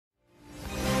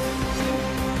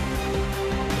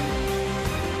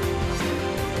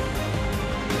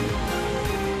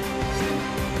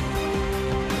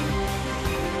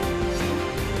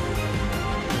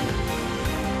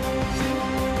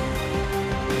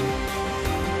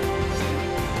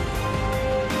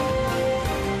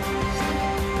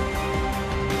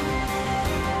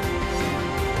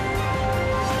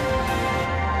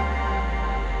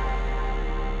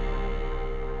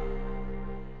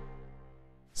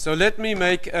So let me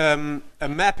make a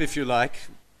map, if you like,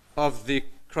 of the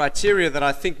criteria that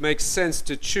I think makes sense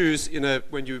to choose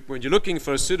when you're looking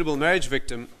for a suitable marriage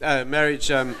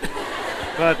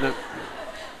partner.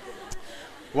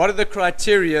 What are the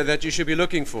criteria that you should be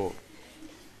looking for?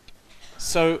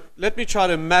 So let me try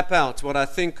to map out what I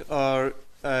think are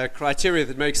criteria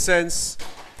that make sense.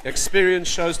 Experience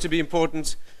shows to be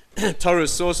important. Torah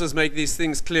sources make these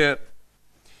things clear.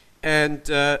 And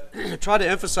try to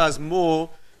emphasize more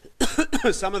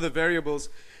some of the variables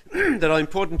that are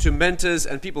important to mentors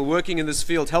and people working in this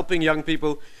field, helping young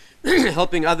people,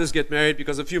 helping others get married,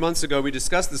 because a few months ago we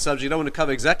discussed the subject. I don't want to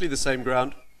cover exactly the same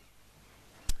ground.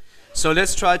 So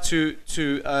let's try to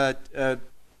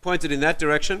point it in that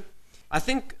direction. I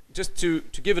think, just to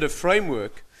give it a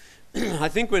framework, I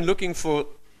think when looking for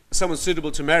someone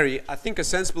suitable to marry, I think a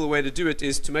sensible way to do it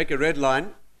is to make a red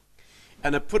line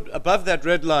and put above that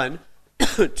red line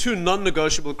two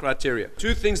non-negotiable criteria,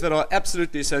 two things that are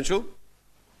absolutely essential,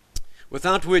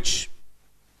 without which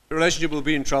the relationship will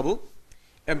be in trouble.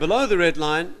 And below the red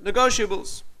line,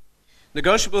 negotiables.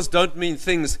 Negotiables don't mean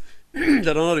things that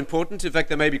are not important. In fact,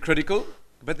 they may be critical,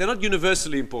 but they're not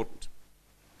universally important.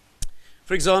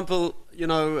 For example,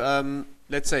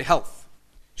 let's say health.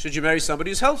 Should you marry somebody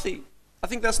who's healthy? I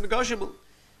think that's negotiable.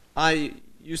 I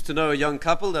used to know a young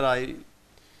couple that I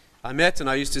met, and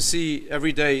I used to see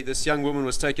every day. This young woman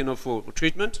was taken off for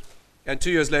treatment, and 2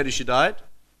 years later she died.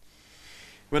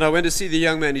 When I went to see the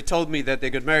young man, he told me that they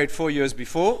got married 4 years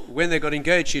before. When they got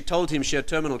engaged, she told him she had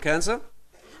terminal cancer.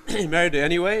 He married her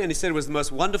anyway, and he said it was the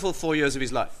most wonderful 4 years of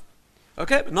his life.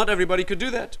 Okay, but not everybody could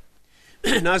do that.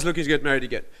 Now he's looking to get married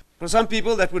again. For some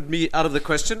people, that would be out of the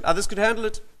question. Others could handle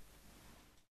it.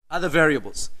 Other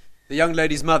variables. The young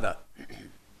lady's mother.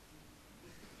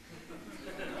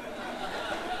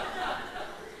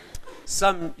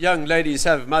 Some young ladies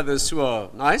have mothers who are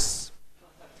nice.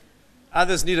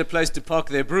 Others need a place to park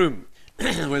their broom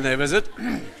when they visit.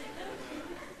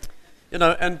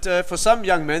 And for some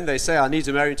young men, they say, I need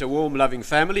to marry into a warm, loving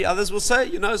family. Others will say,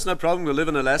 it's no problem. We'll live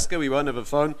in Alaska. We won't have a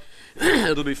phone.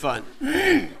 It'll be fine.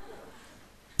 And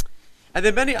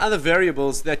there are many other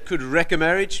variables that could wreck a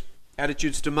marriage,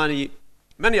 attitudes to money,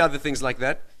 many other things like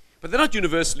that. But they're not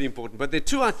universally important. But there are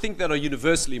two, I think, that are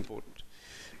universally important.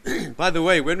 By the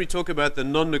way, when we talk about the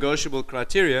non-negotiable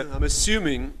criteria, I'm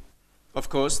assuming, of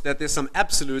course, that there's some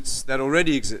absolutes that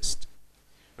already exist.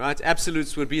 Right?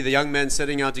 Absolutes would be the young man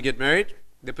setting out to get married.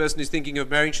 The person who's thinking of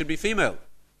marrying should be female.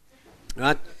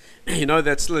 Right?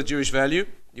 That's still a Jewish value,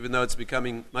 even though it's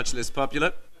becoming much less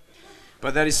popular.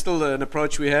 But that is still an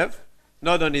approach we have.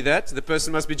 Not only that, the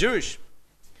person must be Jewish.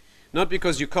 Not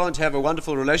because you can't have a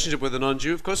wonderful relationship with a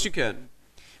non-Jew. Of course you can.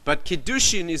 But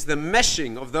Kiddushin is the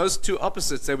meshing of those two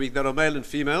opposites that are male and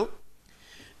female.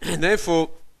 And therefore,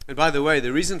 and by the way,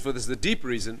 the reason for this, the deep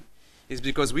reason, is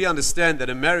because we understand that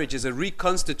a marriage is a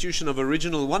reconstitution of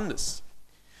original oneness.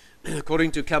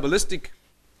 According to Kabbalistic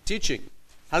teaching,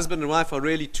 husband and wife are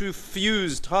really two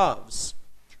fused halves.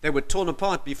 They were torn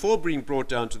apart before being brought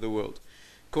down to the world.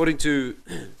 According to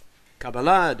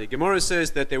Kabbalah, the Gemara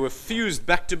says that they were fused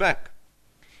back to back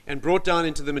and brought down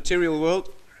into the material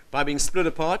world by being split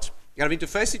apart, having to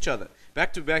face each other.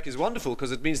 Back to back is wonderful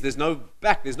because it means there's no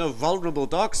back, there's no vulnerable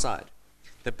dark side.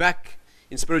 The back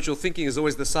in spiritual thinking is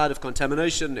always the side of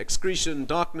contamination, excretion,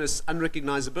 darkness,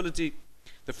 unrecognizability.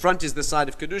 The front is the side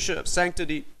of Kedusha, of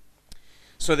sanctity.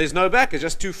 So there's no back, it's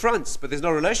just two fronts, but there's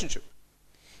no relationship.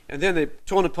 And then they're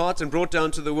torn apart and brought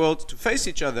down to the world to face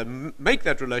each other, make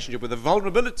that relationship with a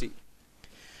vulnerability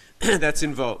that's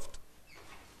involved.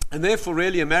 And therefore,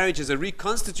 really, a marriage is a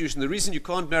reconstitution. The reason you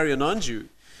can't marry a non-Jew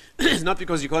is not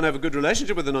because you can't have a good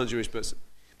relationship with a non-Jewish person,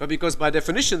 but because, by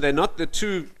definition, they're not the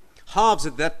two halves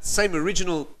of that same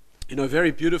original,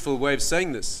 very beautiful way of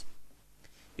saying this,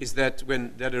 is that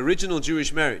when that original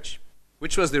Jewish marriage,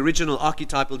 which was the original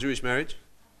archetypal Jewish marriage?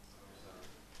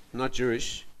 Not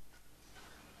Jewish.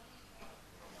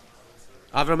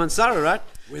 Avram and Sarah, right?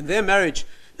 When their marriage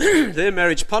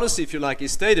policy, if you like,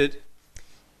 is stated,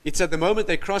 it's at the moment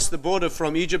they cross the border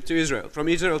from Egypt to Israel, from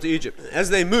Israel to Egypt. As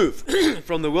they move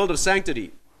from the world of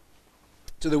sanctity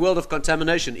to the world of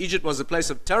contamination, Egypt was a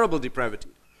place of terrible depravity.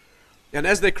 And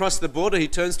as they cross the border, he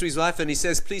turns to his wife and he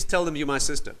says, please tell them you're my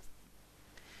sister.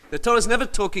 The Torah is never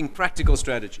talking practical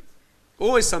strategy.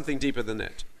 Always something deeper than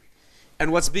that.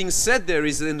 And what's being said there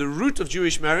is that in the root of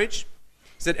Jewish marriage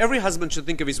is that every husband should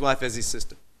think of his wife as his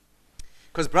sister.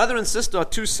 Because brother and sister are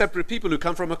two separate people who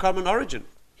come from a common origin.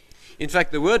 In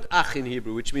fact, the word ach in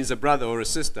Hebrew, which means a brother or a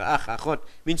sister, ach, achot,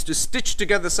 means to stitch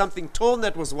together something torn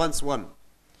that was once one.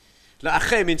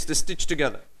 La'ache means to stitch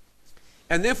together.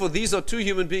 And therefore, these are two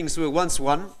human beings who were once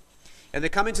one. And they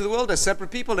come into the world as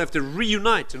separate people and have to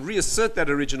reunite and reassert that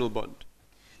original bond.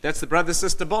 That's the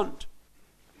brother-sister bond.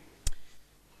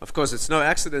 Of course, it's no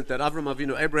accident that Avram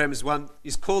Avinu, Abraham,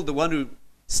 is called the one who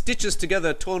stitches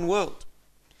together a torn world.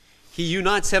 He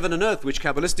unites heaven and earth, which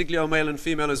Kabbalistically are male and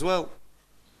female as well.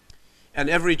 And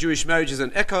every Jewish marriage is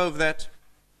an echo of that.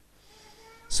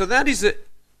 So that's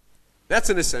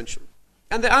an essential.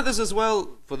 And there are others as well,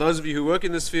 for those of you who work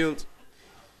in this field.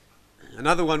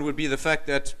 Another one would be the fact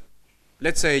that,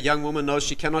 let's say a young woman knows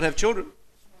she cannot have children.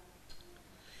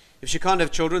 If she can't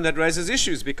have children, that raises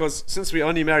issues, because since we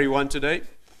only marry one today,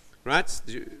 right?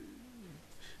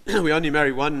 We only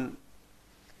marry one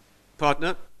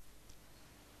partner,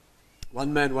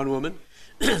 one man, one woman.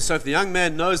 So if the young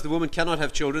man knows the woman cannot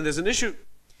have children, there's an issue.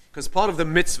 Because part of the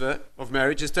mitzvah of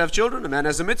marriage is to have children. A man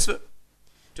has a mitzvah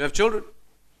to have children.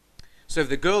 So if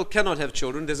the girl cannot have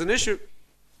children, there's an issue.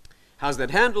 How's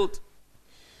that handled?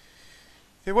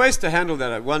 There are ways to handle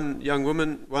that. One young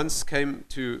woman once came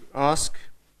to ask.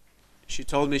 She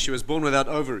told me she was born without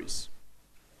ovaries,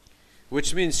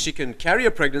 which means she can carry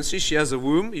a pregnancy. She has a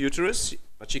womb, a uterus,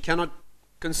 but she cannot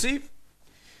conceive.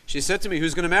 She said to me,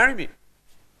 who's going to marry me?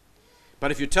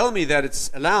 But if you tell me that it's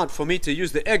allowed for me to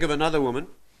use the egg of another woman,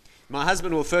 my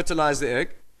husband will fertilize the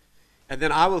egg, and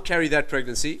then I will carry that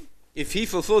pregnancy. If he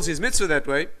fulfills his mitzvah that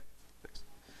way,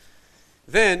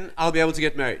 then I'll be able to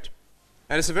get married.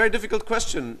 And it's a very difficult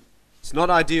question. It's not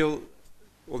ideal,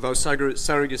 although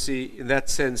surrogacy in that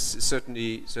sense is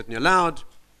certainly allowed.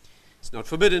 It's not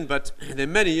forbidden, but there are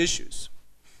many issues.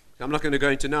 I'm not going to go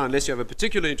into now unless you have a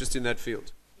particular interest in that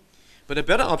field. But a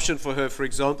better option for her, for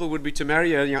example, would be to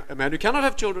marry a man who cannot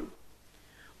have children,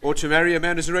 or to marry a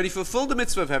man who's already fulfilled the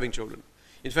mitzvah of having children.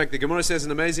 In fact, the Gemara says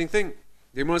an amazing thing.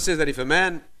 The Gemara says that if a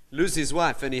man loses his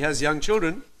wife and he has young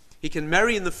children, he can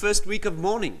marry in the first week of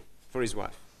mourning for his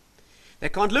wife. They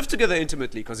can't live together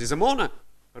intimately because he's a mourner.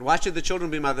 But why should the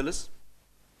children be motherless?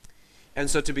 And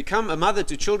so to become a mother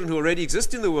to children who already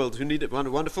exist in the world, who need a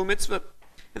wonderful mitzvah.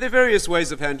 And there are various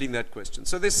ways of handling that question.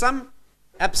 So there's some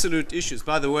absolute issues.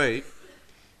 By the way,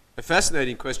 a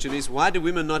fascinating question is, why do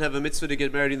women not have a mitzvah to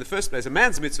get married in the first place? A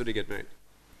man's mitzvah to get married.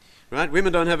 Right?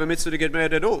 Women don't have a mitzvah to get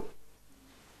married at all.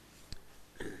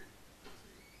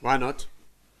 Why not?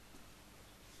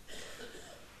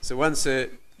 So once a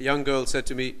young girl said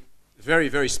to me, a very,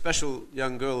 very special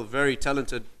young girl, very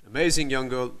talented, amazing young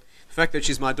girl. The fact that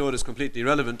she's my daughter is completely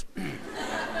irrelevant.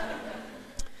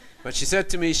 But she said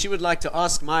to me she would like to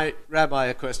ask my rabbi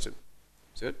a question.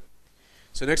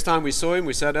 So next time we saw him,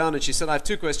 we sat down and she said, I have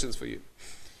two questions for you.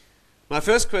 My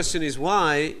first question is,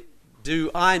 why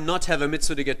do I not have a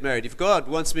mitzvah to get married? If God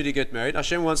wants me to get married,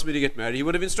 Hashem wants me to get married, He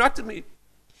would have instructed me.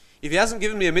 If He hasn't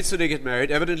given me a mitzvah to get married,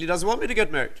 evidently doesn't want me to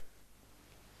get married.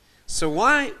 So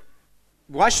why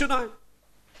should I?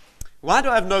 Why do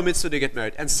I have no mitzvah to get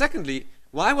married? And secondly,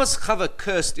 why was Chava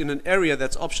cursed in an area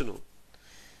that's optional?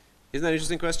 Isn't that an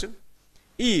interesting question?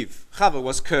 Eve, Chava,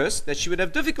 was cursed that she would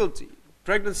have difficulty,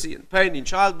 pregnancy and pain in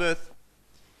childbirth.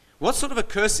 What sort of a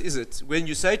curse is it when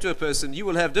you say to a person, you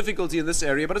will have difficulty in this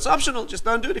area, but it's optional, just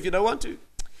don't do it if you don't want to?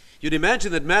 You'd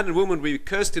imagine that man and woman will be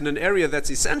cursed in an area that's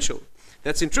essential,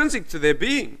 that's intrinsic to their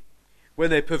being, when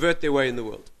they pervert their way in the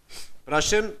world. But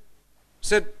Hashem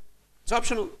said, it's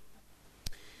optional.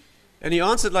 And He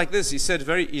answered like this. He said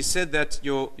that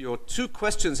your two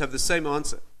questions have the same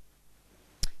answer.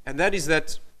 And that is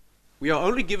that we are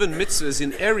only given mitzvahs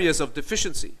in areas of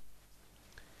deficiency.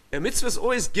 A mitzvah is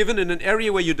always given in an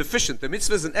area where you're deficient. The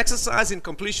mitzvah is an exercise in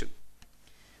completion.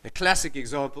 A classic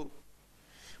example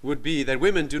would be that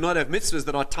women do not have mitzvahs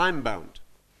that are time-bound.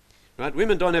 Right?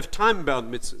 Women don't have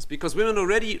time-bound mitzvahs because women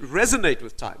already resonate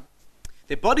with time.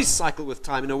 Their bodies cycle with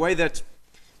time in a way that's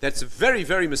very,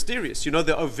 very mysterious. You know,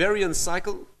 the ovarian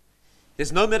cycle,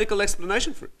 there's no medical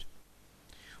explanation for it.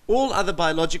 All other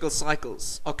biological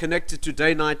cycles are connected to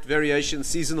day-night variation,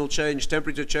 seasonal change,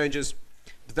 temperature changes.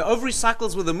 The ovary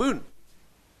cycles with the moon.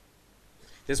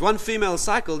 There's one female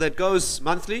cycle that goes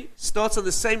monthly, starts on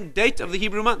the same date of the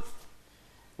Hebrew month.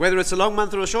 Whether it's a long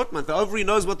month or a short month, the ovary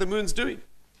knows what the moon's doing.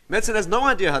 Medicine has no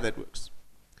idea how that works.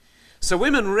 So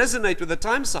women resonate with the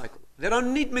time cycle. They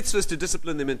don't need mitzvahs to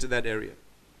discipline them into that area.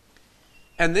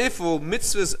 And therefore,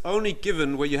 mitzvahs only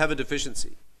given where you have a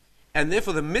deficiency. And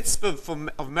therefore, the mitzvah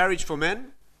of marriage for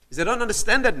men is they don't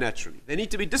understand that naturally. They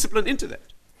need to be disciplined into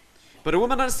that. But a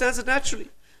woman understands it naturally,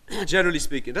 generally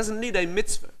speaking. It doesn't need a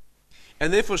mitzvah.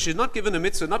 And therefore, she's not given a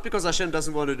mitzvah, not because Hashem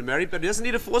doesn't want her to marry, but He doesn't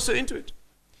need to force her into it.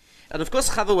 And of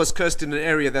course, Chava was cursed in an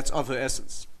area that's of her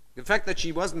essence. The fact that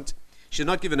she's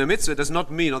not given a mitzvah does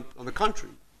not mean, on the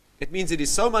contrary, it means it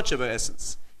is so much of her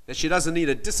essence that she doesn't need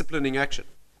a disciplining action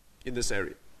in this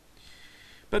area.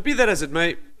 But be that as it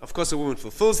may, of course a woman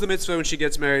fulfills the mitzvah when she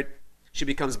gets married. She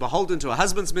becomes beholden to her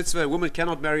husband's mitzvah. A woman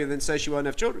cannot marry and then say she won't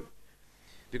have children.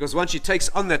 Because once she takes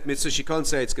on that mitzvah, she can't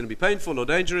say it's going to be painful or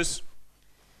dangerous.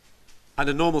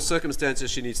 Under normal circumstances,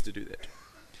 she needs to do that.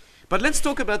 But let's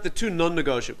talk about the two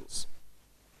non-negotiables.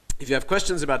 If you have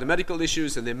questions about the medical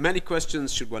issues, and there are many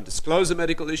questions, should one disclose a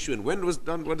medical issue and when was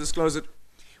done one disclose it,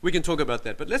 we can talk about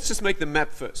that. But let's just make the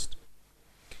map first.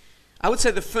 I would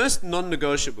say the first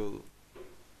non-negotiable,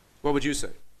 what would you say?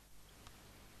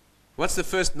 What's the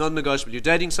first non-negotiable? You're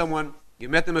dating someone, you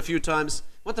met them a few times,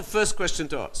 what's the first question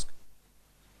to ask?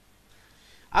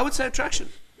 I would say attraction.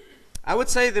 I would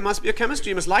say there must be a chemistry,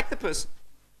 you must like the person.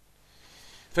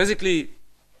 Physically,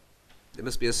 there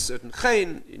must be a certain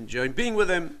chen, enjoying being with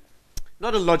them.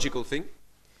 Not a logical thing.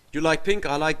 You like pink,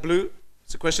 I like blue.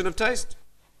 It's a question of taste.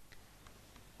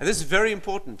 And this is very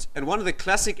important. And one of the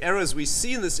classic errors we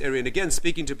see in this area, and again,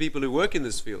 speaking to people who work in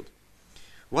this field,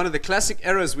 one of the classic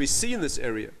errors we see in this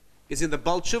area is in the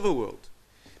Baal Tshuva world.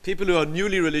 People who are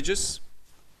newly religious,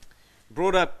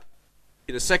 brought up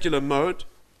in a secular mode,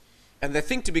 and they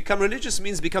think to become religious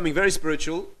means becoming very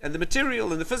spiritual, and the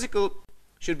material and the physical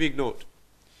should be ignored.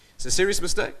 It's a serious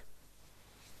mistake.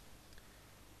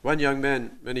 One young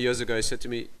man, many years ago, said to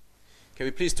me, can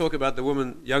we please talk about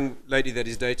the young lady that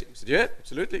he's dating? I said, yeah,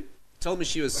 absolutely. He told me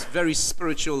she was very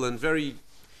spiritual and very,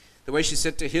 the way she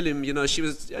said to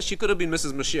Tehillim, she could have been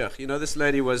Mrs. Mashiach. This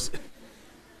lady was.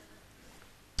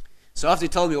 So after he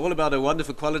told me all about her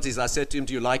wonderful qualities, I said to him,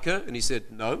 do you like her? And he said,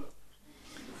 no.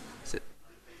 I said,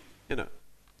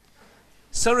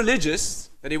 so religious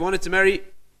that he wanted to marry.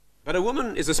 But a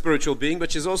woman is a spiritual being,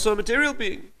 but she's also a material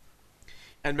being.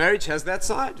 And marriage has that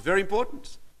side, very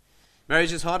important.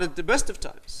 Marriage is hard at the best of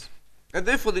times. And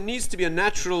therefore there needs to be a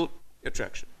natural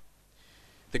attraction.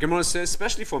 The Gemara says,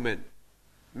 especially for men,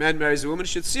 man marries a woman,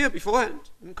 should see her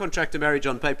beforehand and contract a marriage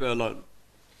on paper alone.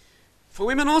 For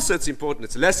women also it's important,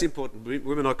 it's less important.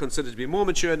 Women are considered to be more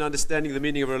mature in understanding the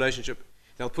meaning of a relationship.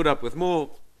 They'll put up with more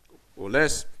or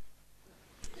less,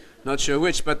 not sure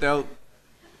which, but they'll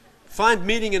find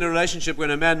meaning in a relationship when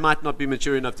a man might not be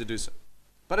mature enough to do so.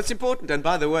 But it's important, and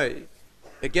by the way,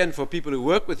 again, for people who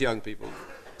work with young people,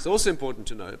 it's also important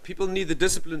to know, people need the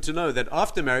discipline to know that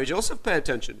after marriage, also pay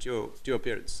attention to your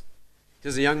appearance.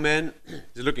 There's a young man,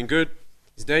 he's looking good,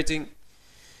 he's dating.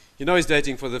 He's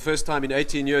dating for the first time in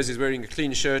 18 years, he's wearing a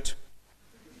clean shirt,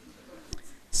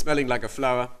 smelling like a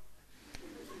flower.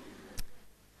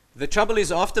 The trouble is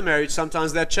after marriage,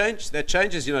 sometimes that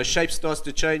changes, shape starts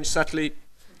to change subtly.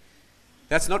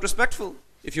 That's not respectful.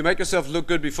 If you make yourself look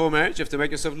good before marriage, you have to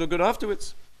make yourself look good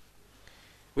afterwards.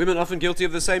 Women are often guilty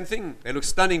of the same thing. They look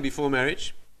stunning before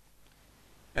marriage.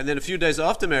 And then a few days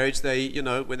after marriage, they,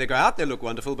 when they go out, they look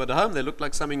wonderful, but at home, they look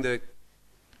like something the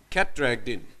cat dragged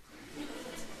in.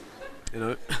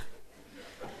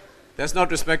 That's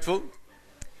not respectful.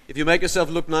 If you make yourself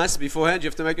look nice beforehand, you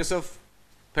have to make yourself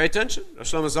pay attention.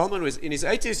 Rosh Shlomo Zalman was in his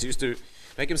 80s, used to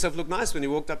make himself look nice when he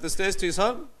walked up the stairs to his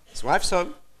home, his wife's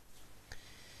home.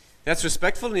 That's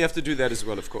respectful, and you have to do that as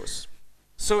well, of course.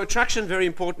 So attraction, very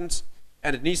important,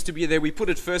 and it needs to be there. We put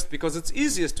it first because it's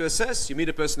easiest to assess. You meet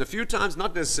a person a few times,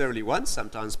 not necessarily once.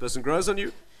 Sometimes a person grows on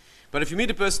you. But if you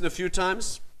meet a person a few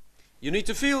times, you need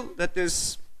to feel that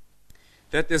there's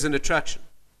an attraction.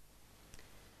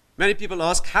 Many people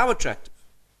ask, how attractive?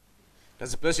 Does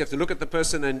the person, you have to look at the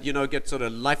person and, get sort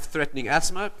of life-threatening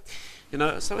asthma?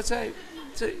 So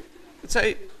it's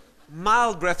a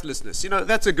mild breathlessness.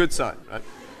 That's a good sign, right?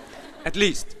 At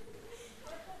least.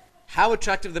 How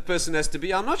attractive the person has to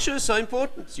be, I'm not sure it's so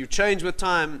important. You change with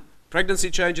time.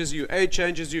 Pregnancy changes you. Age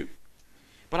changes you.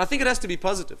 But I think it has to be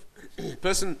positive.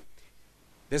 Person,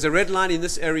 there's a red line in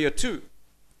this area too.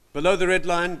 Below the red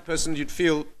line, person you'd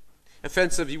feel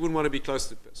offensive. You wouldn't want to be close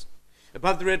to the person.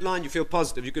 Above the red line, you feel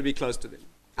positive. You could be close to them.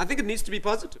 I think it needs to be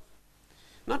positive.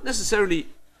 Not necessarily,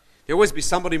 there'll always be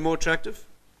somebody more attractive.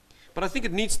 But I think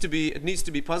it needs to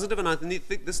be positive, and I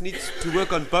think this needs to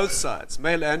work on both sides,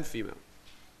 male and female.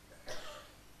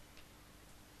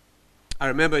 I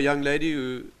remember a young lady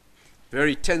who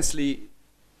very tensely,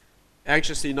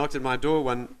 anxiously knocked at my door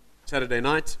one Saturday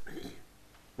night.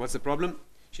 What's the problem?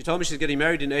 She told me she's getting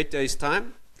married in 8 days'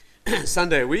 time,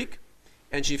 Sunday a week,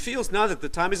 and she feels now that the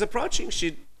time is approaching.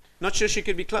 She's not sure she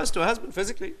could be close to her husband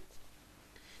physically.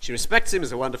 She respects him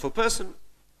as a wonderful person.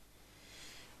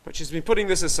 But she's been putting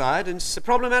this aside, and it's a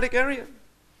problematic area.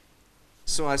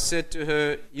 So I said to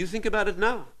her, you think about it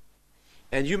now.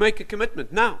 And you make a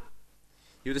commitment now.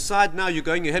 You decide now you're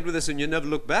going ahead with this and you never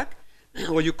look back,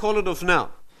 or you call it off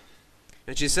now.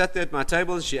 And she sat there at my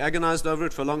table and she agonized over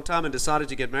it for a long time and decided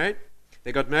to get married.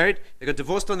 They got married. They got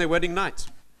divorced on their wedding night.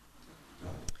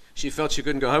 She felt she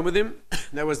couldn't go home with him.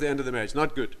 That was the end of the marriage.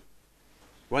 Not good.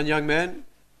 One young man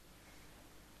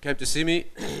came to see me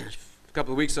a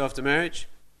couple of weeks after marriage,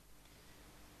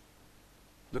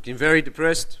 looking very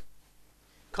depressed.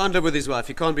 Can't live with his wife.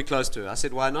 He can't be close to her. I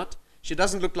said, why not? She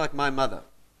doesn't look like my mother.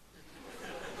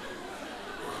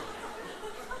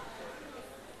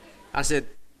 I said,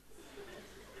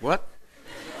 what?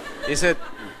 He said,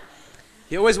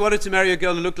 he always wanted to marry a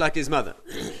girl who looked like his mother.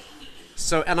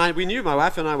 So, we knew, my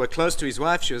wife and I were close to his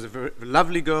wife. She was a very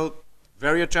lovely girl,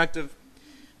 very attractive,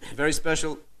 very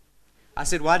special. I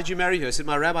said, why did you marry her? He said,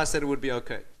 my rabbi said it would be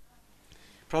okay.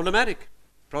 Problematic.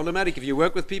 Problematic. If you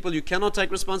work with people, you cannot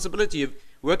take responsibility. You're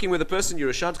working with a person, you're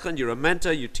a shadchan, you're a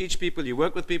mentor, you teach people, you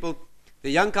work with people. The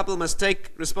young couple must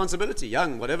take responsibility,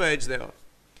 young, whatever age they are.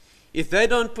 If they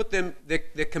don't put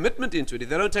their commitment into it, if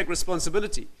they don't take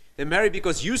responsibility, they marry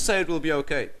because you say it will be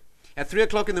okay. At 3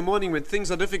 o'clock in the morning when things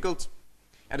are difficult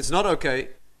and it's not okay,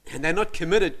 and they're not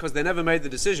committed because they never made the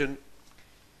decision,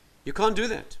 you can't do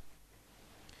that.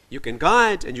 You can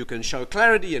guide and you can show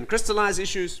clarity and crystallize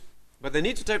issues, but they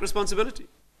need to take responsibility.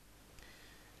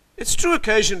 It's true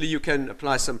occasionally you can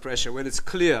apply some pressure when it's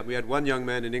clear. We had one young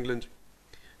man in England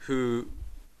who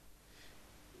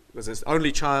was his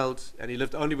only child and he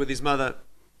lived only with his mother,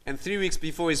 and 3 weeks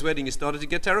before his wedding he started to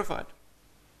get terrified.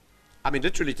 I mean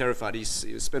literally terrified. He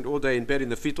spent all day in bed in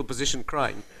the fetal position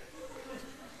crying.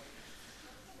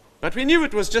 But we knew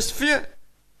it was just fear.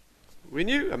 We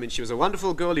knew. I mean, she was a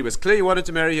wonderful girl. He was clear he wanted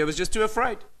to marry her. He was just too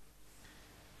afraid.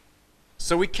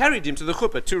 So we carried him to the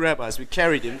chuppah. 2 rabbis, we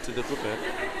carried him to the chuppah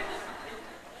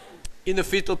in the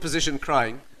fetal position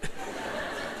crying.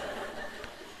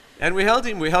 And we held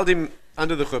him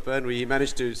under the chuppah, and we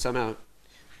managed to somehow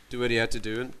do what he had to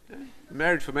do, and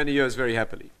married for many years very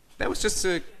happily. That was just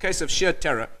a case of sheer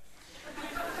terror.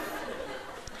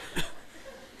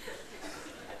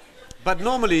 But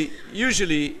normally,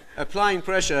 usually, applying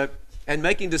pressure and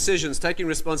making decisions, taking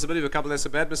responsibility for a couple, that's a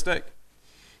bad mistake.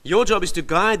 Your job is to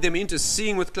guide them into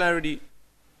seeing with clarity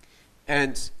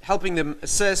and helping them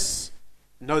assess,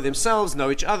 know themselves, know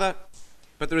each other.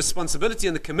 But the responsibility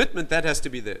and the commitment, that has to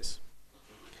be theirs.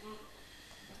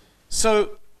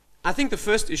 So I think the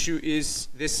first issue is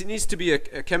there needs to be a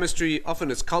chemistry. Often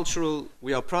it's cultural.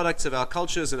 We are products of our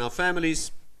cultures and our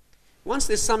families. Once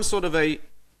there's some sort of a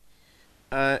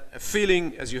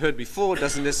feeling, as you heard before, it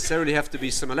doesn't necessarily have to be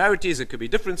similarities. It could be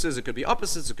differences. It could be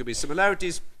opposites. It could be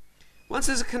similarities. Once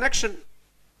there's a connection,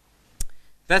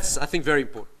 that's, I think, very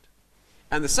important.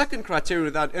 And the second criteria,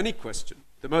 without any question,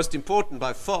 the most important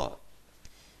by far,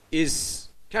 is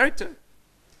character.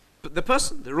 The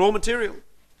person, the raw material.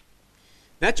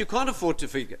 That you can't afford to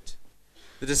forget.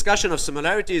 The discussion of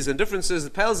similarities and differences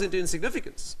pales into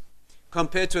insignificance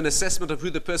compared to an assessment of who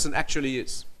the person actually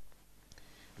is.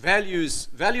 Values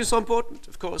are important,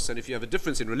 of course, and if you have a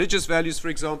difference in religious values, for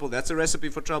example, that's a recipe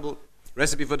for trouble,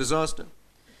 recipe for disaster.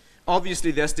 Obviously,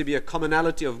 there has to be a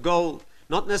commonality of goal,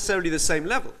 not necessarily the same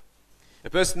level. A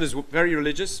person who's very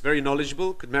religious, very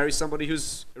knowledgeable, could marry somebody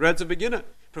who's a relative beginner,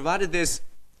 provided there's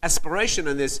aspiration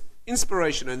and there's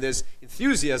inspiration and there's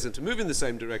enthusiasm to move in the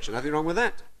same direction. Nothing wrong with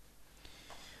that.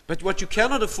 But what you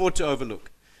cannot afford to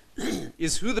overlook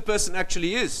is who the person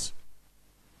actually is.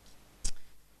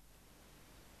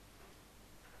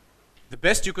 The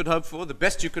best you could hope for, the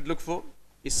best you could look for,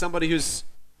 is somebody who's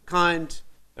kind,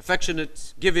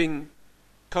 affectionate, giving,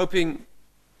 coping,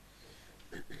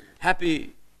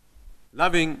 happy,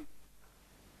 loving,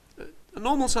 a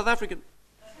normal South African.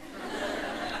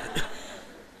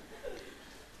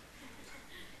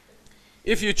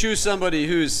 If you choose somebody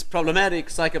who's problematic,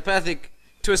 psychopathic,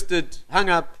 twisted, hung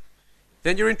up,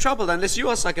 then you're in trouble. Unless you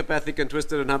are psychopathic and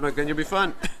twisted and hung up, then you'll be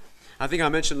fine. I think I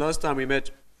mentioned last time we met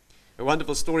a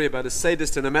wonderful story about a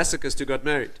sadist and a masochist who got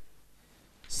married.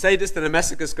 Sadist and a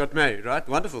masochist got married, right?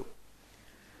 Wonderful.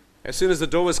 As soon as the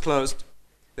door was closed,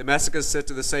 the masochist said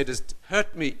to the sadist,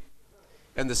 "Hurt me."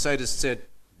 And the sadist said,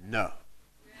 "No."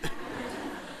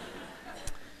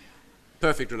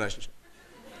 Perfect relationship.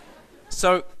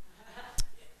 So,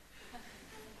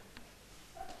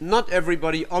 not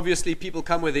everybody, obviously people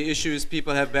come with their issues,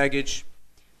 people have baggage,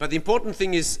 but the important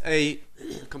thing is a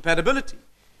compatibility.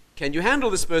 Can you handle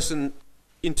this person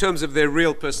in terms of their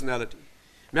real personality?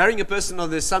 Marrying a person on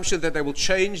the assumption that they will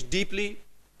change deeply,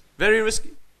 very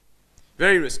risky.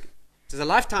 Very risky. It's a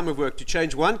lifetime of work to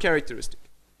change one characteristic.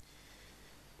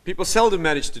 People seldom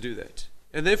manage to do that.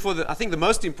 And therefore, I think the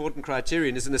most important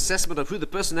criterion is an assessment of who the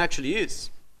person actually is.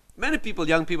 Many people,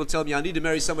 young people, tell me, I need to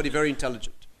marry somebody very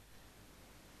intelligent.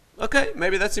 Okay,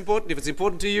 maybe that's important. If it's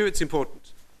important to you, it's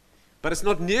important. But it's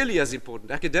not nearly as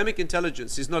important. Academic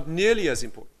intelligence is not nearly as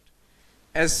important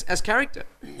as character,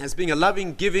 as being a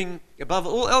loving, giving, above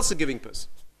all else a giving person.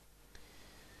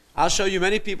 I'll show you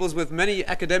many people with many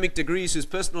academic degrees whose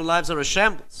personal lives are a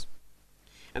shambles.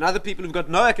 And other people who've got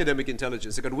no academic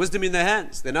intelligence, they've got wisdom in their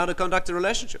hands. They know how to conduct a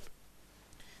relationship.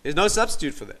 There's no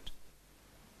substitute for that.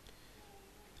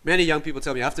 Many young people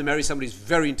tell me, I have to marry somebody who's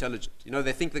very intelligent. You know,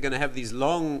 they think they're going to have these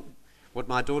long, what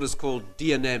my daughters call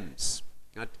D&Ms,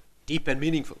 right? Deep and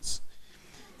meaningfuls.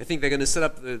 They think they're going to sit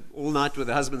up all night with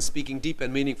the husband speaking deep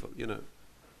and meaningful, you know.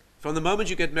 From the moment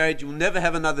you get married, you'll never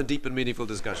have another deep and meaningful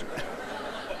discussion.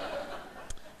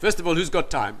 First of all, who's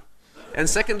got time? And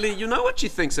secondly, you know what she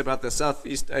thinks about the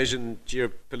Southeast Asian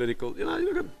geopolitical, you know,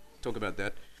 you're not going to talk about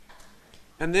that.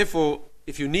 And therefore,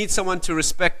 if you need someone to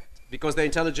respect because they're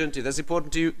intelligent, if that's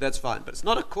important to you, that's fine. But it's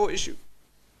not a core issue.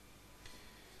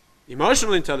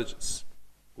 Emotional intelligence,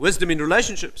 wisdom in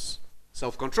relationships,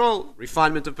 self-control,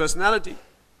 refinement of personality,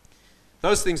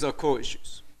 those things are core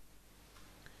issues.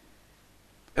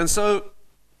 And so,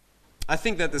 I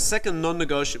think that the second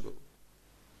non-negotiable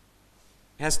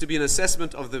has to be an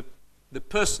assessment of the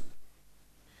person,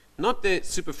 not the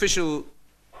superficial,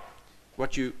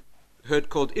 what you heard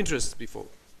called interests before.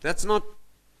 That's not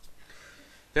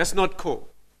core.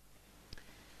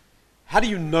 How do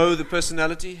you know the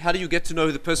personality? How do you get to know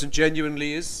who the person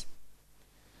genuinely is?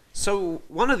 So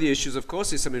one of the issues, of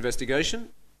course, is some investigation.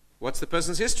 What's the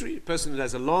person's history? A person that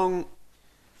has a long,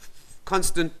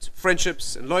 constant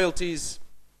friendships and loyalties,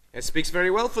 it speaks very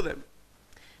well for them.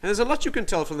 And there's a lot you can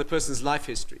tell from the person's life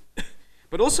history.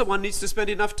 But also one needs to spend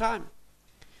enough time.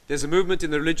 There's a movement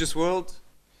in the religious world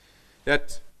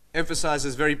that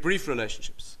emphasizes very brief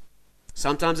relationships.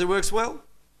 Sometimes it works well,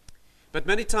 but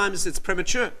many times it's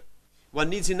premature. One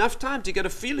needs enough time to get a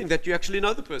feeling that you actually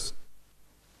know the person.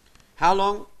 How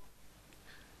long?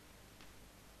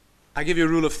 I give you a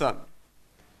rule of thumb.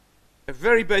 A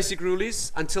very basic rule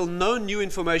is until no new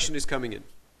information is coming in.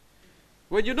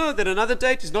 When you know that another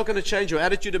date is not going to change your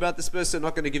attitude about this person,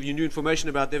 not going to give you new information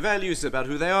about their values, about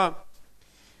who they are,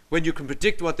 when you can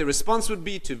predict what their response would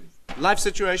be to life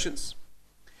situations,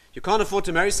 you can't afford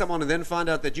to marry someone and then find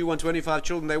out that you want 25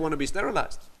 children, they want to be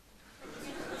sterilized.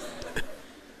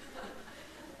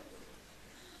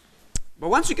 But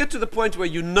once you get to the point where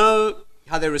you know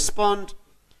how they respond,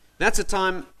 that's a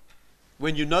time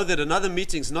when you know that another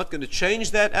meeting is not going to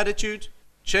change that attitude,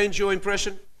 change your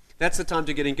impression. That's the time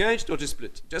to get engaged or to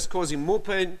split, just causing more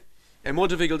pain and more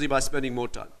difficulty by spending more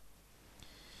time.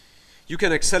 You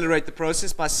can accelerate the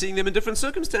process by seeing them in different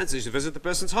circumstances. You visit the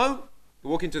person's home, you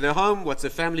walk into their home, what's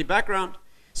their family background,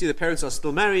 see the parents are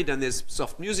still married and there's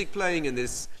soft music playing and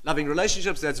there's loving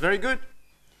relationships, that's very good.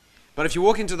 But if you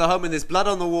walk into the home and there's blood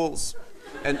on the walls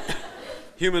and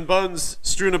human bones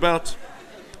strewn about,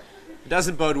 it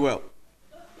doesn't bode well.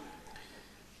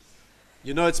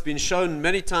 You know, it's been shown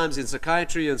many times in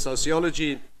psychiatry and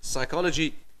sociology,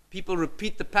 psychology, people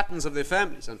repeat the patterns of their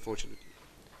families, unfortunately.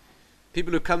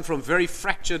 People who come from very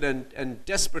fractured and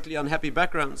desperately unhappy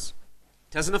backgrounds.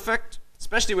 It has an effect,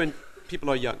 especially when people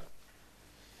are young.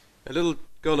 A little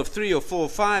girl of 3 or 4 or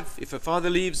 5, if her father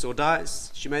leaves or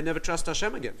dies, she may never trust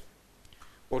Hashem again,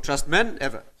 or trust men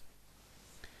ever.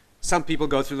 Some people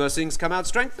go through those things, come out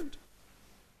strengthened.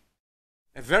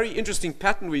 A very interesting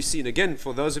pattern we've seen, again,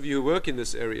 for those of you who work in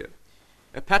this area,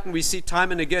 a pattern we see time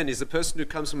and again is a person who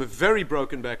comes from a very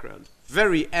broken background,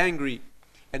 very angry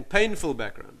and painful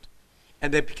background,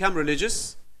 and they become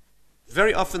religious.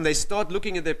 Very often they start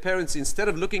looking at their parents, instead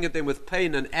of looking at them with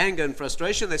pain and anger and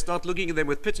frustration, they start looking at them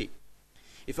with pity.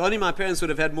 If only my parents would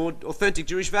have had more authentic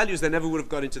Jewish values, they never would have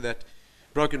got into that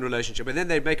broken relationship. And then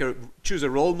they choose a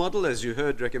role model, as you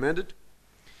heard recommended,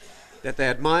 that they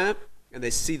admire, and they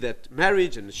see that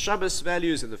marriage and Shabbos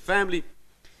values and the family,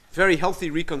 very healthy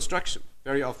reconstruction,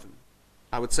 very often.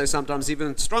 I would say sometimes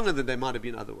even stronger than they might have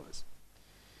been otherwise.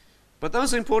 But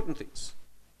those are important things.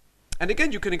 And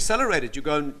again, you can accelerate it. You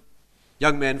go and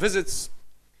young man visits,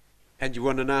 and you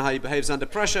want to know how he behaves under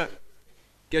pressure.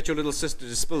 Get your little sister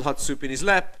to spill hot soup in his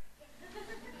lap.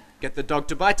 Get the dog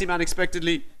to bite him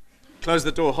unexpectedly. Close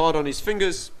the door hard on his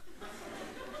fingers.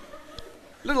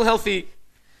 Little healthy,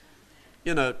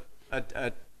 you know,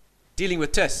 dealing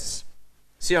with tests.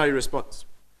 See how he responds.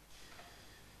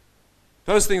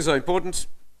 Those things are important,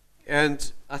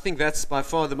 and I think that's by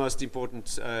far the most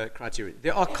important criterion.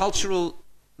 There are cultural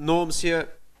norms here.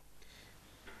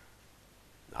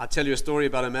 I'll tell you a story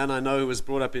about a man I know who was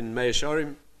brought up in Meah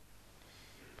Shearim,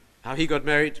 how he got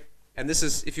married. And this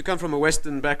is, if you come from a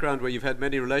Western background where you've had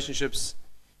many relationships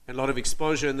and a lot of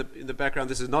exposure in the background,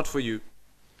 this is not for you.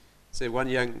 So one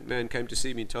young man came to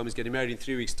see me and told me he's getting married in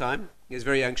 3 weeks' time. He was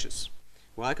very anxious.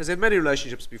 Why? Because he had many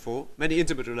relationships before, many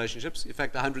intimate relationships, in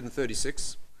fact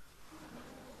 136.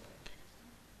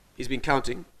 He's been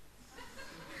counting.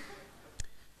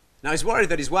 Now he's worried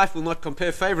that his wife will not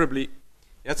compare favorably.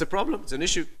 That's a problem. It's an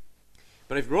issue.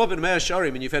 But if you're ben Mea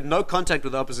Shorim and you've had no contact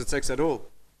with the opposite sex at all,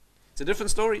 it's a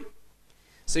different story.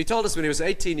 So he told us when he was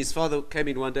 18, his father came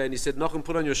in one day and he said, Nochem,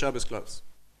 put on your Shabbos clothes.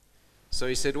 So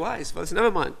he said, why? His father said, never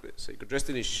mind. So he got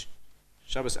dressed in his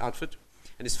Shabbos outfit.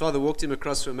 And his father walked him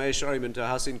across from Mea Shorim into a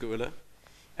house in Geula.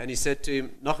 And he said to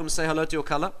him, Nochem, say hello to your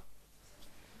Kala.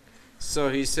 So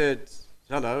he said,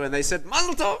 hello. And they said,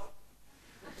 Mazel Tov.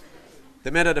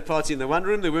 The men had a party in the one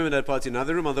room, the women had a party in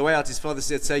another room. On the way out, his father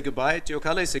said, say goodbye to your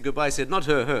Kala. He said, goodbye. He said, not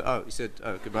her, her. Oh, he said,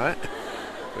 oh, goodbye.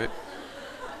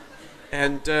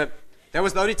 And that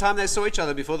was the only time they saw each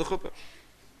other before the chuppah.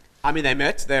 I mean, they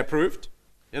met, they approved,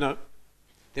 There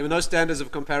were no standards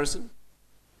of comparison.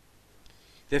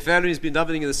 Their family has been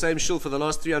davening in the same shul for the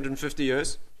last 350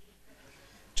 years.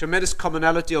 Tremendous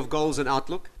commonality of goals and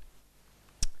outlook.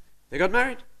 They got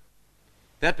married.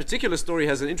 That particular story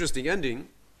has an interesting ending,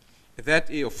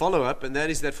 or follow-up, and that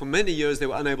is that for many years they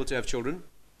were unable to have children.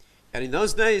 And in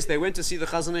those days, they went to see the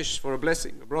Chazon Ish for a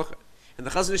blessing, a bracha. And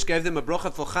the Chazon Ish gave them a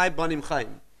bracha for Chai Banim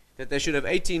Chaim, that they should have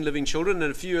 18 living children,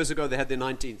 and a few years ago they had their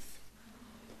 19th.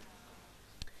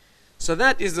 So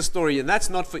that is the story, and that's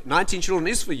not for 19 children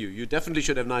is for you. You definitely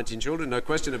should have 19 children, no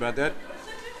question about that.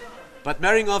 But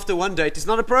marrying after one date is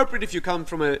not appropriate if you come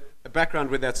from a background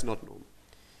where that's not normal.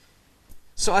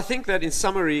 So I think that in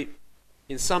summary,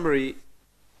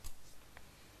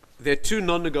 there are two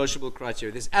non-negotiable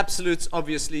criteria. There's absolutes,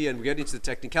 obviously, and we get into the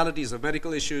technicalities of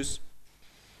medical issues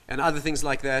and other things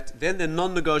like that. Then there are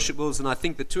non-negotiables, and I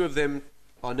think the two of them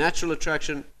are natural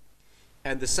attraction.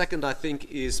 And the second, I think,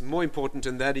 is more important,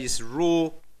 and that is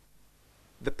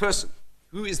the person.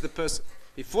 Who is the person?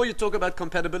 Before you talk about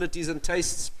compatibilities and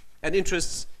tastes and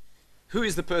interests, who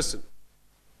is the person?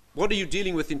 What are you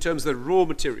dealing with in terms of the raw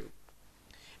material?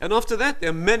 And after that,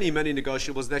 there are many, many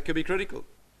negotiables that could be critical.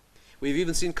 We've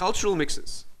even seen cultural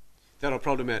mixes that are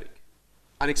problematic,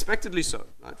 unexpectedly so.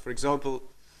 Right? For example,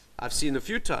 I've seen a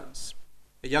few times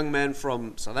a young man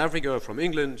from South Africa or from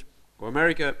England or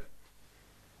America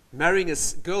marrying a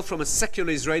girl from a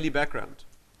secular Israeli background.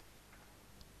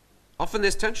 Often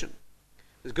there's tension.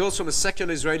 There's girls from a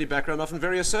secular Israeli background, often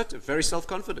very assertive, very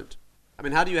self-confident. I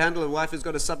mean, how do you handle a wife who's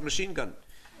got a submachine gun?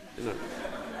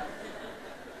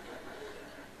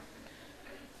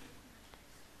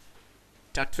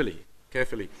 Tactfully,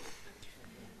 carefully.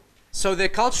 So they're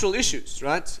cultural issues,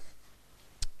 right?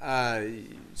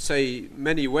 Say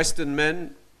many Western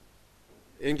men,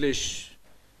 English,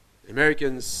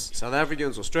 Americans, South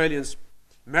Africans, Australians,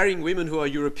 marrying women who are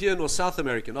European or South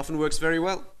American often works very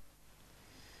well.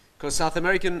 Because South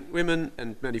American women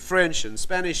and many French and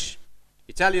Spanish,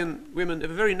 Italian women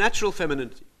have a very natural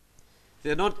femininity.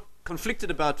 They're not conflicted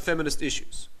about feminist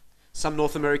issues. Some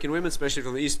North American women, especially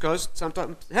from the East Coast,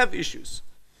 sometimes have issues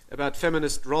about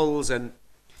feminist roles, and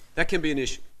that can be an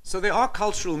issue. So there are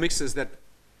cultural mixes that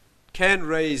can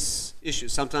raise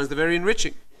issues. Sometimes they're very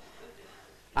enriching.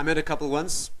 I met a couple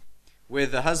once where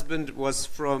the husband was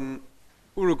from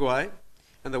Uruguay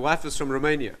and the wife was from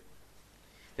Romania.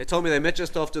 They told me they met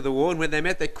just after the war, and when they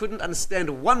met, they couldn't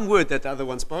understand one word that the other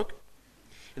one spoke.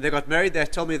 And they got married. They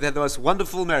told me they had the most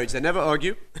wonderful marriage. They never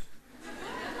argue.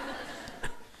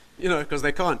 Because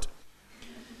they can't.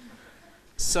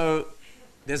 So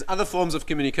there's other forms of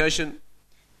communication,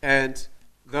 and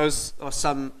those are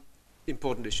some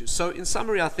important issues. So in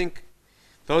summary, I think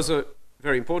those are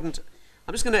very important.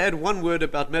 I'm just going to add one word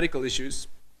about medical issues,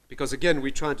 because again,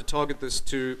 we're trying to target this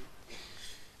to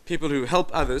people who help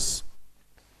others.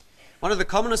 One of the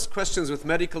commonest questions with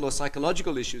medical or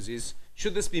psychological issues is,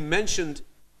 should this be mentioned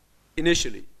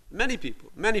initially? Many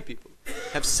people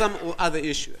have some or other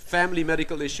issue, a family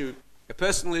medical issue, a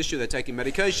personal issue, they're taking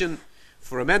medication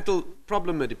for a mental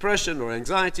problem, a depression or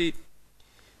anxiety.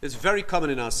 It's very common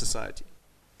in our society.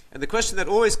 And the question that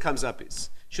always comes up is,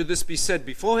 should this be said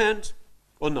beforehand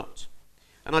or not?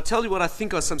 And I'll tell you what I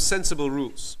think are some sensible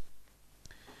rules.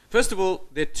 First of all,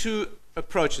 there are two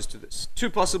approaches to this, two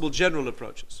possible general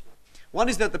approaches. One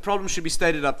is that the problem should be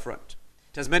stated up front.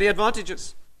 It has many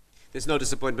advantages. There's no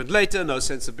disappointment later, no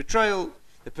sense of betrayal.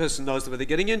 The person knows what they're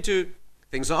getting into.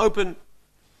 Things are open.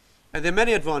 And there are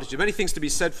many advantages, many things to be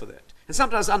said for that. And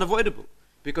sometimes unavoidable,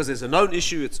 because there's a known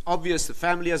issue, it's obvious, the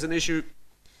family has an issue.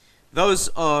 That's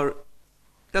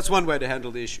one way to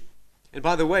handle the issue. And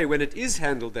by the way, when it is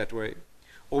handled that way,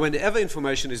 or whenever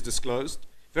information is disclosed,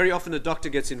 very often a doctor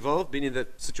gets involved, been in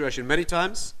that situation many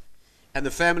times, and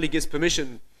the family gives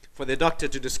permission for their doctor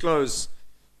to disclose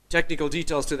technical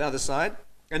details to the other side.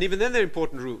 And even then there are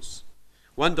important rules.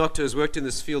 One doctor has worked in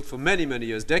this field for many, many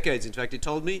years, decades. In fact, he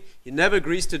told me he never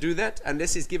agrees to do that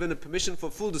unless he's given a permission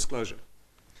for full disclosure.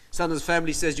 Some of his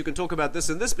family says, you can talk about this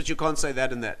and this, but you can't say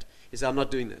that and that. He said, I'm not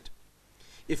doing that.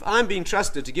 If I'm being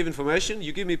trusted to give information,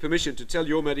 you give me permission to tell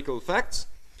your medical facts,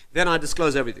 then I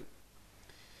disclose everything.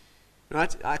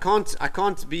 Right? I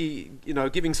can't be,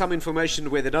 giving some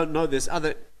information where they don't know this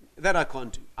other. That I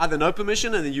can't do. Either no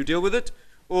permission and then you deal with it,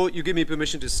 or you give me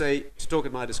permission to talk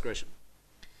at my discretion.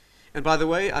 And by the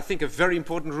way, I think a very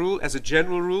important rule, as a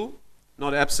general rule,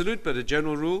 not absolute, but a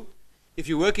general rule, if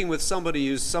you're working with somebody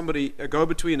who's a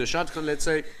go-between, a shadchan, let's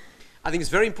say, I think it's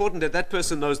very important that that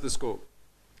person knows the score.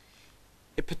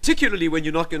 Particularly when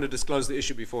you're not going to disclose the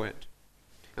issue beforehand.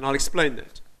 And I'll explain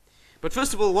that. But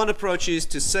first of all, one approach is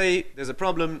to say there's a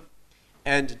problem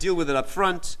and deal with it up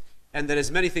front, and there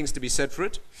is many things to be said for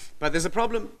it. But there's a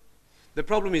problem. The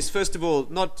problem is, first of all,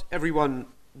 not everyone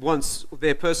wants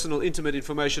their personal, intimate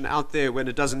information out there when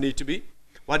it doesn't need to be.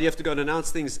 Why do you have to go and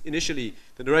announce things initially?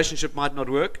 The relationship might not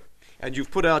work, and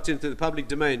you've put out into the public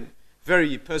domain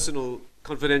very personal,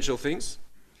 confidential things.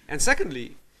 And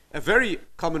secondly, a very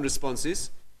common response is,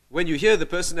 when you hear the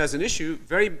person has an issue,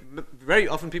 very, very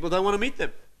often people don't want to meet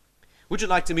them. Would you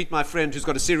like to meet my friend who's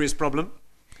got a serious problem?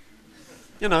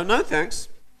 No thanks.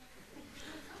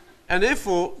 And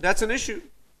therefore, that's an issue.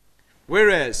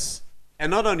 Whereas, and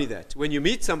not only that, when you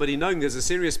meet somebody knowing there's a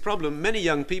serious problem, many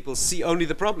young people see only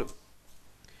the problem.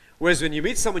 Whereas when you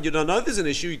meet someone you don't know there's an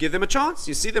issue, you give them a chance,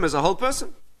 you see them as a whole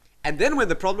person. And then when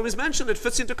the problem is mentioned, it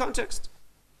fits into context.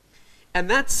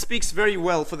 And that speaks very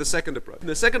well for the second approach.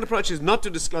 The second approach is not to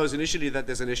disclose initially that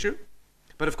there's an issue,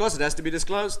 but of course it has to be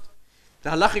disclosed. The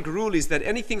halachic rule is that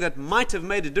anything that might have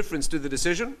made a difference to the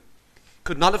decision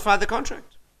could nullify the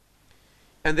contract.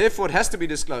 And therefore it has to be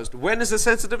disclosed. When is a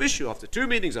sensitive issue? After 2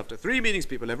 meetings, after 3 meetings,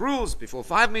 people have rules, before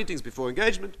 5 meetings, before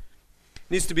engagement. It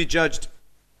needs to be judged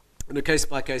on a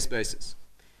case-by-case basis.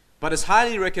 But it's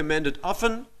highly recommended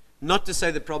often not to say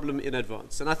the problem in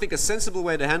advance. And I think a sensible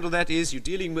way to handle that is you're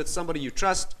dealing with somebody you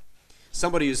trust,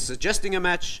 somebody who's suggesting a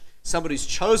match, somebody who's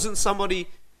chosen somebody,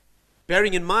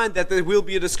 bearing in mind that there will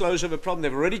be a disclosure of a problem.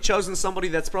 They've already chosen somebody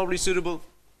that's probably suitable.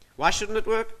 Why shouldn't it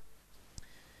work?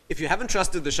 If you haven't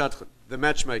trusted the shadchan, the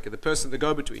matchmaker, the person, the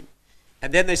go-between,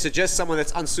 and then they suggest someone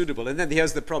that's unsuitable, and then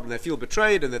here's the problem. They feel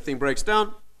betrayed and the thing breaks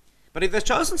down. But if they've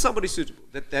chosen somebody suitable,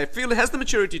 that they feel has the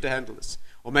maturity to handle this,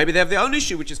 or maybe they have their own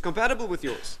issue which is compatible with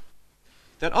yours,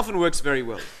 that often works very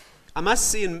well. I must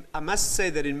say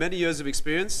that in many years of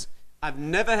experience, I've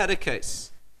never had a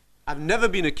case, I've never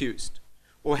been accused,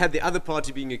 or had the other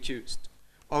party being accused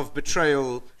of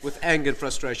betrayal with anger and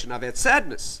frustration. I've had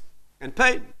sadness and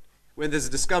pain when there's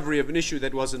a discovery of an issue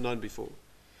that wasn't known before.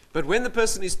 But when the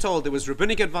person is told there was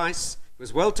rabbinic advice, it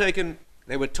was well taken,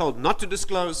 they were told not to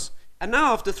disclose, and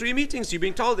now after 3 meetings you're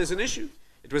being told there's an issue.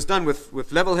 It was done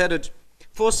with level-headed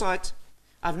foresight.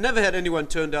 I've never had anyone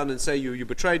turn down and say, you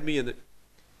betrayed me. And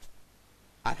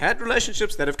I've had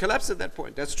relationships that have collapsed at that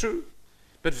point, that's true.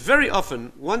 But very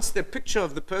often, once the picture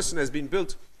of the person has been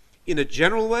built in a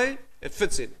general way, it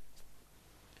fits in.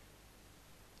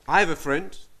 I have a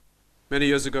friend, many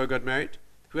years ago got married,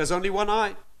 who has only one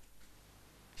eye.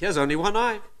 He has only one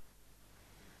eye.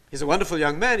 He's a wonderful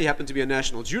young man. He happened to be a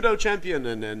national judo champion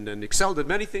and excelled at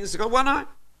many things. He's got one eye.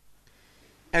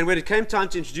 And when it came time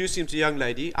to introduce him to a young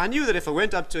lady, I knew that if I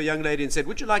went up to a young lady and said,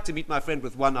 would you like to meet my friend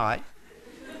with one eye?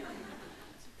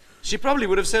 She probably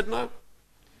would have said no.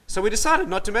 So we decided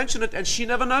not to mention it, and she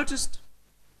never noticed.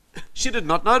 She did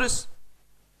not notice.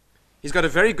 He's got a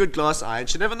very good glass eye, and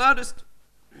she never noticed.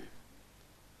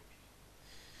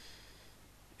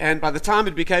 And by the time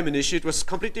it became an issue, it was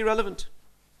completely irrelevant.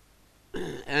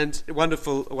 And a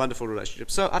wonderful relationship.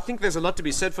 So I think there's a lot to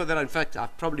be said for that. In fact,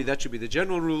 probably that should be the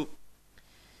general rule.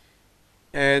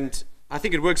 And I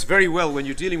think it works very well when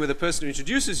you're dealing with a person who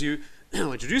introduces you,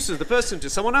 or introduces the person to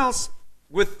someone else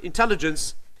with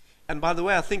intelligence. And by the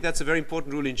way, I think that's a very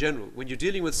important rule in general. When you're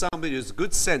dealing with somebody who has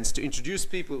good sense to introduce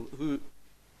people who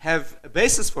have a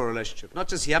basis for a relationship, not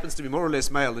just he happens to be more or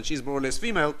less male and she's more or less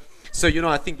female, so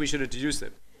I think we should introduce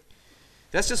them.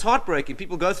 That's just heartbreaking.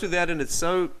 People go through that, and it's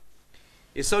so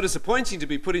disappointing to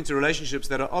be put into relationships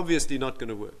that are obviously not going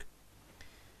to work.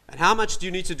 And how much do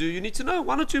you need to do? You need to know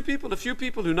 1 or 2 people, a few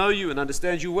people who know you and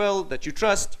understand you well, that you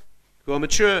trust, who are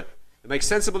mature, who make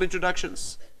sensible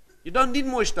introductions. You don't need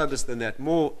more studies than that,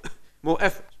 more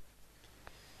effort.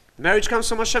 Marriage comes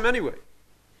from Hashem anyway.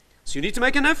 So you need to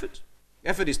make an effort.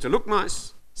 Effort is to look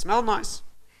nice, smell nice,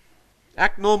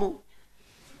 act normal,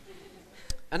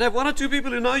 and have 1 or 2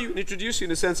 people who know you and introduce you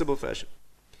in a sensible fashion.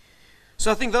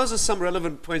 So I think those are some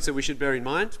relevant points that we should bear in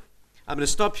mind. I'm going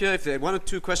to stop here. If there are 1 or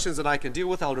 2 questions that I can deal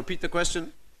with, I'll repeat the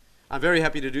question. I'm very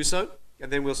happy to do so, and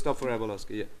then we'll stop for Rabbi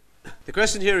Oscar. Yeah. The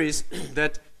question here is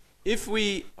that if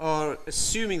we are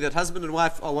assuming that husband and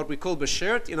wife are what we call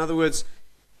beshert, in other words,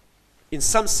 in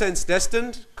some sense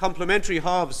destined, complementary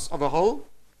halves of a whole,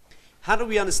 how do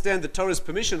we understand the Torah's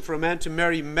permission for a man to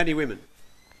marry many women?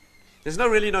 There's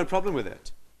really no problem with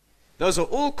that. Those are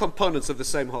all components of the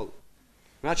same whole.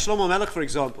 Right? Shlomo Melech, for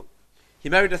example, he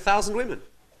married 1,000 women.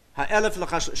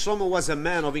 Shlomo was a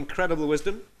man of incredible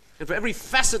wisdom, and for every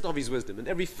facet of his wisdom and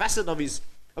every facet of his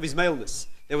maleness,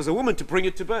 there was a woman to bring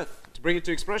it to birth, to bring it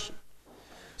to expression.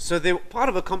 So they're part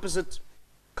of a composite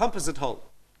whole.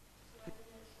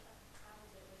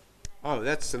 Oh,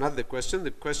 that's another question.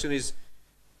 The question is,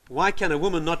 why can a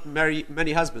woman not marry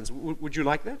many husbands? Would you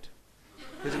like that?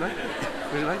 Would you like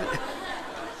that? Would you like that?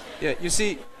 Yeah,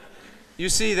 you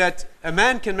see that a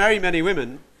man can marry many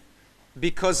women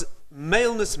because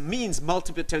maleness means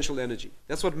multi-potential energy.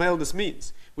 That's what maleness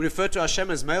means. We refer to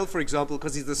Hashem as male, for example,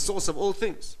 because he's the source of all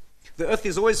things. The earth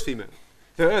is always female.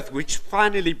 The earth, which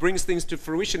finally brings things to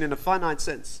fruition in a finite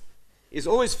sense, is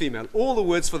always female. All the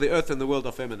words for the earth and the world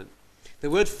are feminine. The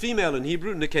word female in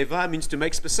Hebrew, nekeva, means to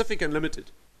make specific and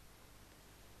limited.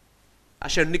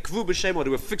 Asher nikvu b'shemot,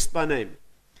 who were fixed by name.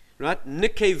 Right?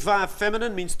 Nekeva,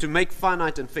 feminine, means to make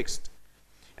finite and fixed.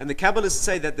 And the Kabbalists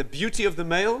say that the beauty of the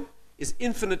male is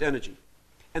infinite energy.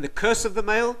 And the curse of the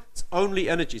male is only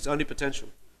energy, it's only potential.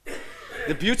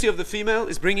 The beauty of the female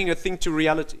is bringing a thing to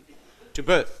reality, to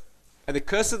birth. And the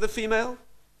curse of the female,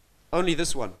 only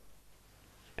this one.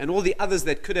 And all the others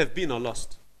that could have been are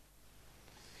lost.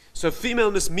 So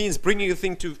femaleness means bringing a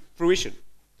thing to fruition.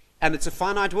 And it's a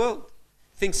finite world.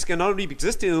 Things can only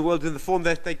exist in the world in the form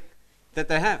that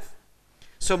they have.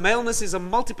 So maleness is a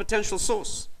multi-potential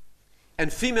source.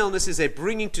 And femaleness is a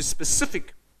bringing to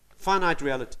specific finite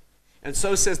reality. And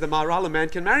so says the Maharal, a man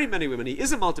can marry many women. He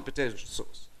is a multi-potential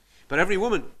source. But every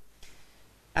woman,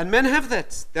 and men have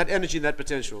that energy, that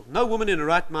potential. No woman in her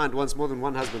right mind wants more than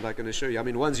one husband, I can assure you. I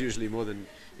mean, one's usually more than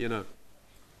enough.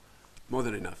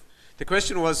 The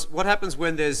question was, what happens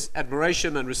when there's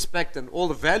admiration and respect and all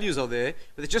the values are there,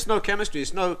 but there's just no chemistry,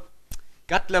 there's no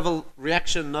gut level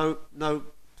reaction, no. How do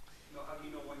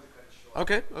you know when to cut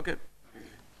it short? Okay.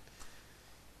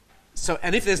 So,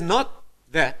 and if there's not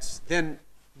that, then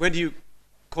when do you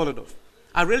call it off?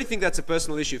 I really think that's a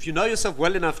personal issue. If you know yourself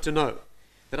well enough to know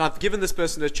that I've given this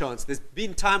person a chance, there's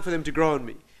been time for them to grow on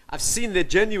me, I've seen their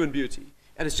genuine beauty,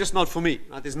 and it's just not for me.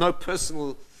 Right? There's no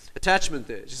personal attachment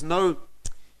there. There's no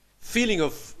feeling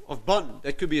of bond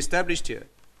that could be established here.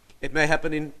 It may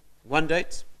happen in one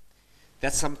date.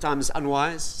 That's sometimes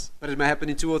unwise, but it may happen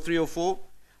in 2 or 3 or 4.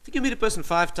 I think you meet a person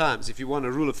 5 times if you want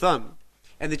a rule of thumb,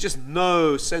 and there's just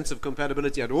no sense of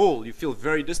compatibility at all. You feel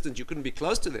very distant. You couldn't be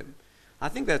close to them. I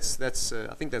think that's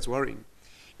worrying.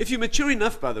 If you mature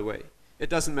enough, by the way, it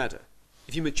doesn't matter.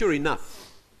 If you mature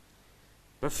enough,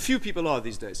 but few people are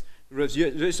these days.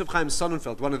 Yosef Chaim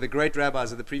Sonnenfeld, one of the great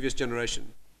rabbis of the previous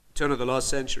generation, turn of the last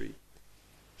century,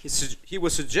 he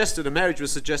was suggested, a marriage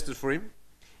was suggested for him,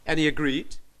 and he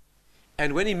agreed.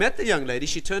 And when he met the young lady,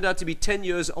 she turned out to be 10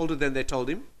 years older than they told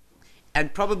him,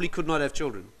 and probably could not have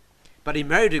children. But he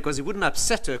married her because he wouldn't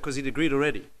upset her because he'd agreed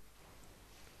already.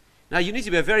 Now, you need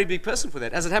to be a very big person for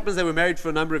that. As it happens, they were married for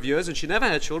a number of years, and she never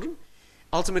had children.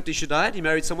 Ultimately, she died. He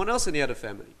married someone else, and he had a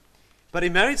family. But he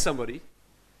married somebody.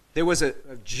 There was a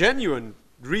genuine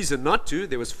reason not to.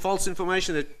 There was false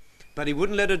information, but he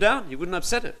wouldn't let her down. He wouldn't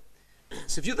upset her.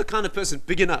 So if you're the kind of person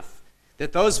big enough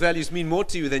that those values mean more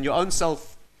to you than your own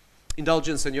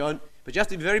self-indulgence and your own, but you have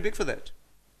to be very big for that.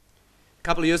 A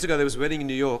couple of years ago, there was a wedding in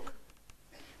New York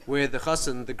where the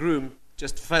chassan, the groom,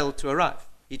 just failed to arrive.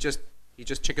 He just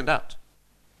chickened out.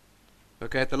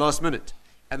 Okay, at the last minute.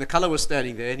 And the color was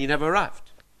standing there, and he never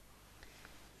arrived.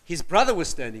 His brother was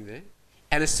standing there,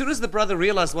 and as soon as the brother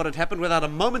realized what had happened, without a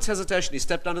moment's hesitation, he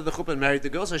stepped under the chuppah and married the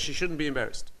girl, so she shouldn't be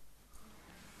embarrassed.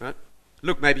 Right?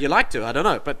 Look, maybe you liked her, I don't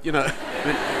know, but you know.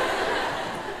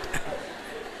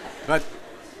 But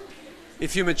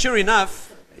if you're mature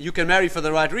enough, you can marry for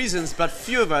the right reasons, but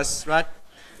few of us, right?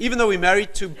 Even though we marry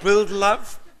to build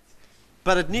love,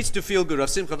 but it needs to feel good. Rav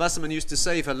Simcha Wasserman used to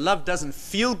say, if a love doesn't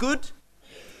feel good,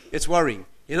 it's worrying.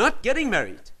 You're not getting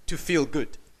married to feel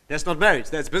good. That's not marriage,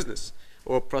 that's business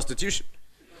or prostitution.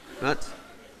 Right?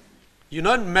 You're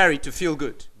not married to feel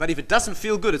good, but if it doesn't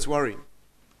feel good, it's worrying.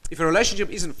 If a relationship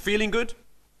isn't feeling good,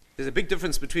 there's a big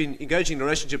difference between engaging in a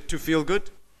relationship to feel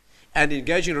good and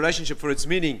engaging in a relationship for its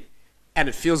meaning and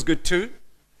it feels good too.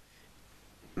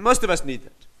 Most of us need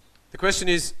that. The question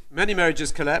is, many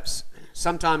marriages collapse,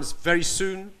 sometimes very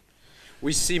soon.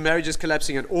 We see marriages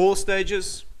collapsing at all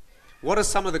stages. What are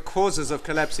some of the causes of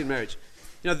collapse in marriage?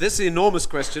 This is an enormous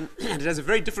question, and it has a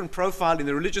very different profile in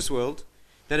the religious world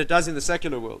than it does in the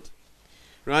secular world.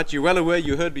 Right? You're well aware,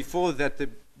 you heard before, that the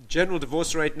general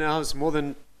divorce rate now is more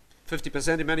than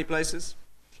 50% in many places.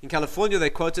 In California, they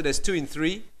quote it as 2 in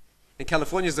 3. And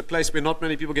California is the place where not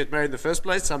many people get married in the first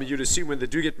place. Some of you'd assume when they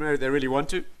do get married, they really want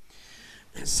to.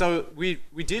 So we're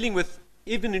dealing with,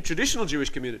 even in traditional Jewish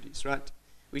communities, right?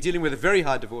 We're dealing with a very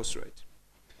high divorce rate.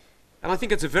 And I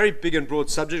think it's a very big and broad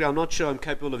subject. I'm not sure I'm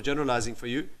capable of generalizing for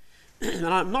you. And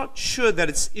I'm not sure that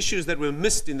it's issues that were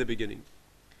missed in the beginning.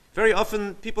 Very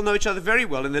often, people know each other very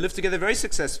well, and they live together very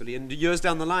successfully, and years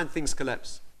down the line, things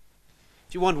collapse.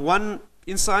 If you want one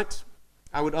insight,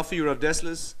 I would offer you Rav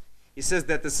Dessler's. He says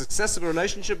that the success of a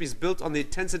relationship is built on the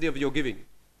intensity of your giving.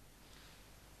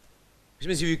 Which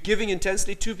means if you're giving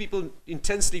intensely, two people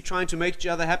intensely trying to make each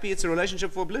other happy, it's a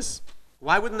relationship for bliss.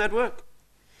 Why wouldn't that work?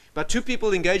 But two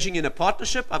people engaging in a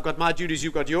partnership, I've got my duties,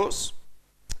 you've got yours,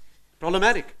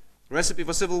 problematic. Recipe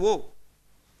for civil war.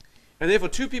 And therefore,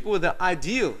 two people with the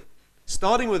ideal,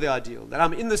 starting with the ideal, that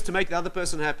I'm in this to make the other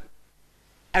person happy.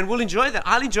 And we'll enjoy that.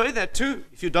 I'll enjoy that too.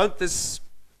 If you don't, there's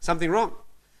something wrong.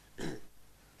 I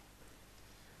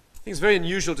think it's very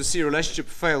unusual to see a relationship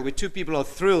fail where two people are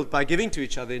thrilled by giving to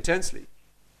each other intensely.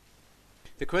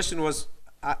 The question was,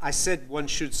 I said one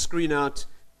should screen out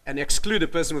and exclude a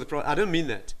person with a problem. I don't mean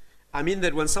that. I mean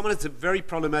that when someone has a very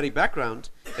problematic background,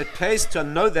 it pays to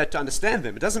know that, to understand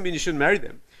them. It doesn't mean you shouldn't marry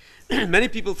them. Many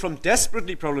people from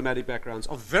desperately problematic backgrounds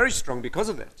are very strong because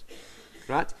of that.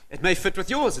 Right? It may fit with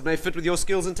yours. It may fit with your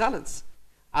skills and talents.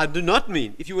 I do not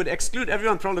mean, if you would exclude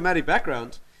everyone problematic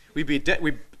background, we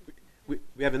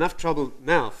have enough trouble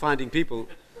now finding people,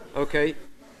 okay,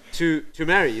 to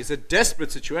marry. It's a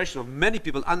desperate situation of many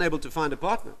people unable to find a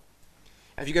partner.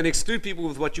 If you're going to exclude people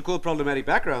with what you call problematic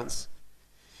backgrounds,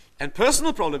 and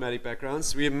personal problematic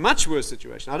backgrounds, we're in a much worse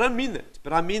situation. I don't mean that,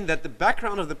 but I mean that the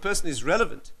background of the person is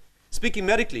relevant. Speaking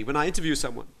medically, when I interview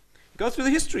someone, go through the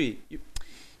history, you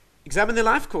examine their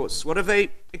life course, what have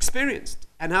they experienced,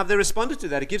 and how have they responded to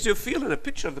that. It gives you a feel and a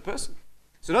picture of the person.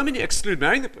 So don't mean you exclude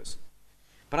marrying the person,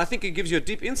 but I think it gives you a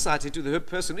deep insight into who the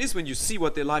person is when you see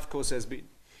what their life course has been,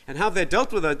 and how they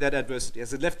dealt with that adversity.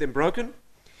 Has it left them broken?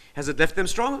 Has it left them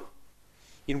stronger?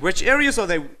 In which areas are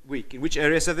they weak? In which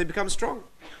areas have they become strong?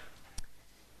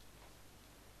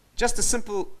 Just a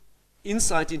simple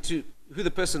insight into who the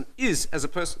person is as a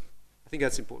person. I think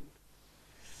that's important.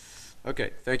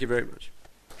 Okay, thank you very much.